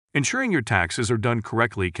Ensuring your taxes are done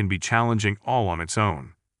correctly can be challenging all on its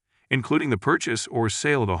own. Including the purchase or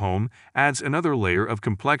sale of a home adds another layer of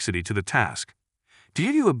complexity to the task. To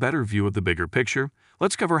give you a better view of the bigger picture,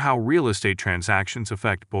 let's cover how real estate transactions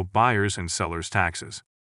affect both buyers and sellers' taxes.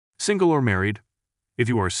 Single or married? If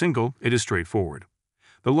you are single, it is straightforward.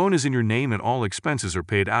 The loan is in your name and all expenses are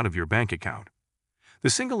paid out of your bank account. The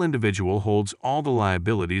single individual holds all the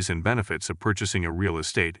liabilities and benefits of purchasing a real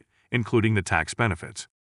estate, including the tax benefits.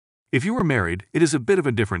 If you are married, it is a bit of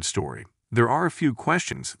a different story. There are a few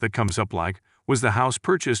questions that comes up like, was the house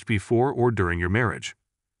purchased before or during your marriage?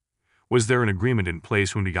 Was there an agreement in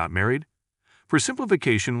place when we got married? For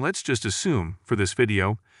simplification, let's just assume, for this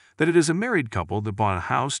video, that it is a married couple that bought a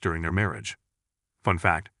house during their marriage. Fun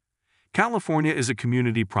fact: California is a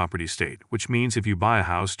community property state, which means if you buy a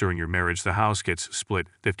house during your marriage, the house gets split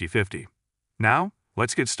 50-50. Now,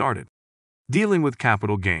 let's get started. Dealing with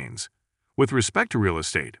capital gains. With respect to real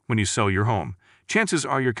estate, when you sell your home, chances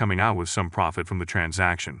are you're coming out with some profit from the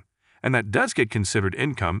transaction, and that does get considered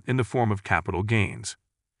income in the form of capital gains.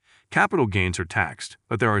 Capital gains are taxed,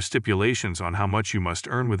 but there are stipulations on how much you must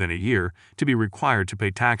earn within a year to be required to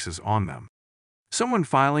pay taxes on them. Someone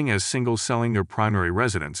filing as single selling their primary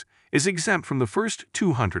residence is exempt from the first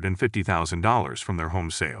 $250,000 from their home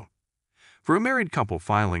sale. For a married couple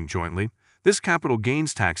filing jointly, this capital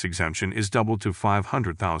gains tax exemption is doubled to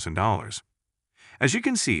 $500,000. As you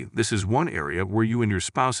can see, this is one area where you and your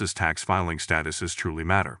spouse's tax filing statuses truly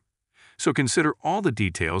matter. So consider all the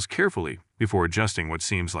details carefully before adjusting what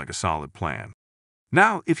seems like a solid plan.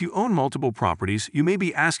 Now, if you own multiple properties, you may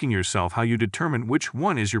be asking yourself how you determine which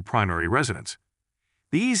one is your primary residence.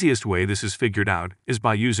 The easiest way this is figured out is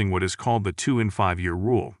by using what is called the 2 and 5 year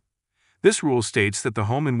rule. This rule states that the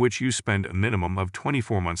home in which you spend a minimum of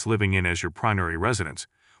 24 months living in as your primary residence,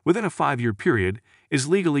 within a 5-year period, is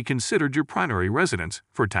legally considered your primary residence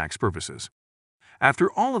for tax purposes.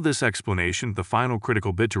 After all of this explanation, the final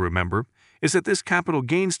critical bit to remember is that this capital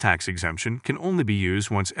gains tax exemption can only be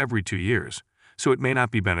used once every 2 years, so it may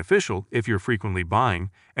not be beneficial if you're frequently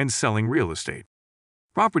buying and selling real estate.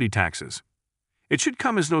 Property taxes. It should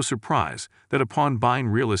come as no surprise that upon buying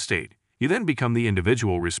real estate, you then become the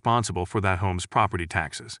individual responsible for that home's property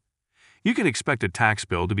taxes. You can expect a tax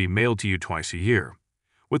bill to be mailed to you twice a year,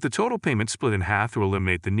 with the total payment split in half to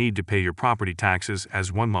eliminate the need to pay your property taxes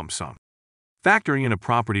as one lump sum. Factoring in a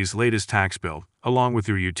property's latest tax bill, along with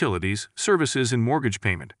your utilities, services, and mortgage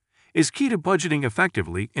payment, is key to budgeting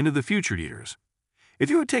effectively into the future years.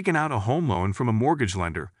 If you had taken out a home loan from a mortgage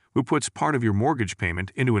lender who puts part of your mortgage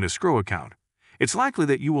payment into an escrow account, it's likely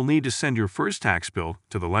that you will need to send your first tax bill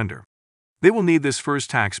to the lender. They will need this first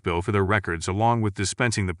tax bill for their records along with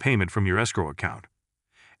dispensing the payment from your escrow account.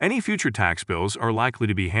 Any future tax bills are likely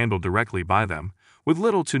to be handled directly by them, with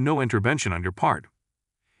little to no intervention on your part.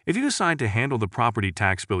 If you decide to handle the property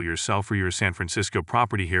tax bill yourself for your San Francisco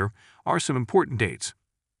property, here are some important dates.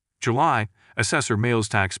 July, assessor mails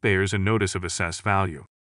taxpayers a notice of assessed value.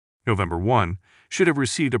 November 1, should have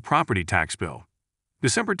received a property tax bill.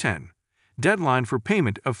 December 10, deadline for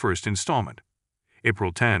payment of first installment.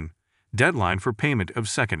 April 10, deadline for payment of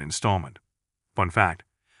second installment. Fun fact: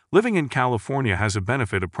 living in California has a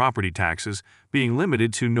benefit of property taxes being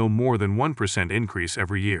limited to no more than 1% increase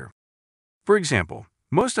every year. For example,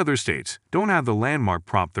 most other states don't have the landmark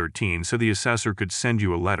Prop 13, so the assessor could send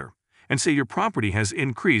you a letter and say your property has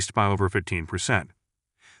increased by over 15%.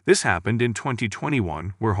 This happened in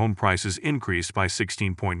 2021, where home prices increased by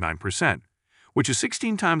 16.9%, which is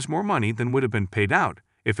 16 times more money than would have been paid out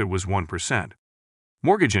if it was 1%.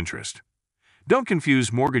 Mortgage interest. Don't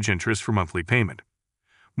confuse mortgage interest for monthly payment.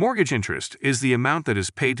 Mortgage interest is the amount that is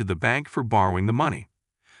paid to the bank for borrowing the money.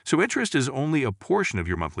 So interest is only a portion of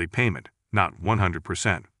your monthly payment, not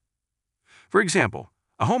 100%. For example,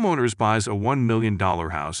 a homeowner buys a $1 million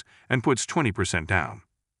house and puts 20% down.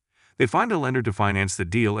 They find a lender to finance the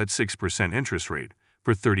deal at 6% interest rate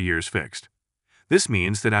for 30 years fixed. This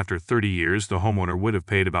means that after 30 years, the homeowner would have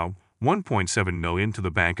paid about $1.7 million to the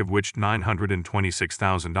bank, of which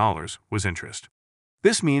 $926,000 was interest.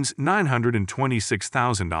 This means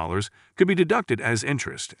 $926,000 could be deducted as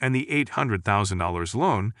interest, and the $800,000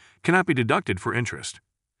 loan cannot be deducted for interest.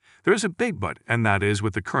 There is a big but, and that is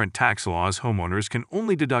with the current tax laws, homeowners can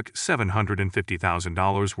only deduct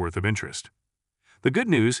 $750,000 worth of interest. The good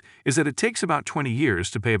news is that it takes about 20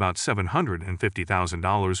 years to pay about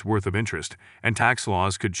 $750,000 worth of interest, and tax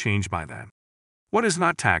laws could change by then. What is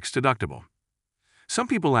not tax deductible? Some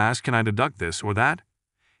people ask, can I deduct this or that?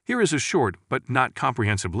 Here is a short but not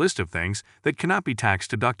comprehensive list of things that cannot be tax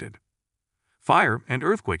deducted. Fire and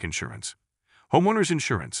earthquake insurance, homeowners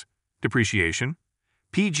insurance, depreciation,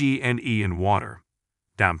 PG&E and water,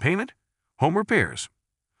 Down payment, home repairs,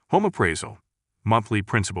 home appraisal, monthly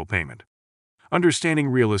principal payment. Understanding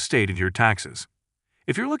real estate and your taxes.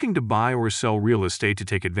 If you're looking to buy or sell real estate to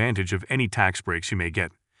take advantage of any tax breaks you may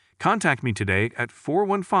get, contact me today at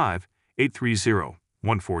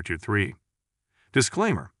 415-830-1423.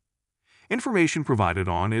 Disclaimer: information provided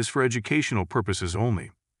on is for educational purposes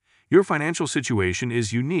only. Your financial situation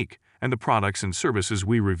is unique, and the products and services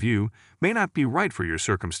we review may not be right for your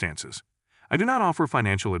circumstances. I do not offer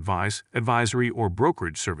financial advice, advisory, or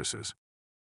brokerage services.